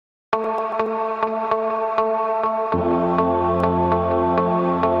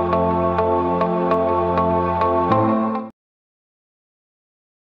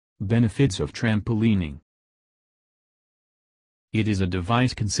benefits of trampolining. It is a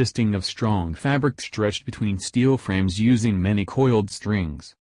device consisting of strong fabric stretched between steel frames using many coiled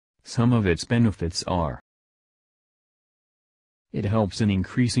strings. Some of its benefits are: it helps in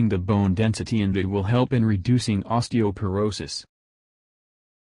increasing the bone density and it will help in reducing osteoporosis.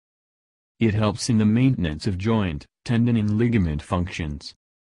 It helps in the maintenance of joint, tendon and ligament functions.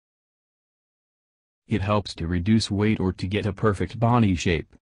 It helps to reduce weight or to get a perfect body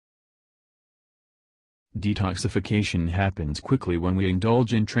shape. Detoxification happens quickly when we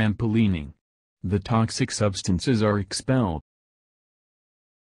indulge in trampolining. The toxic substances are expelled.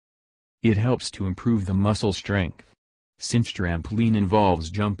 It helps to improve the muscle strength. Since trampoline involves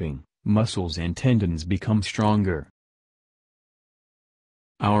jumping, muscles and tendons become stronger.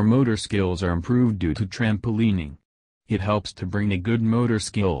 Our motor skills are improved due to trampolining. It helps to bring a good motor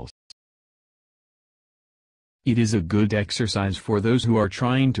skills. It is a good exercise for those who are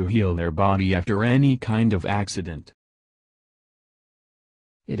trying to heal their body after any kind of accident.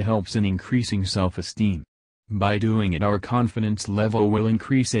 It helps in increasing self-esteem. By doing it, our confidence level will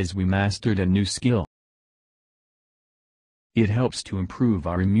increase as we mastered a new skill. It helps to improve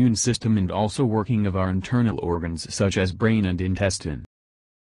our immune system and also working of our internal organs such as brain and intestine.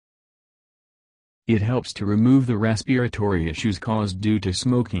 It helps to remove the respiratory issues caused due to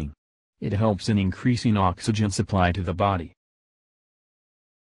smoking. It helps in increasing oxygen supply to the body.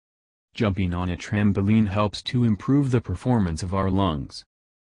 Jumping on a trampoline helps to improve the performance of our lungs.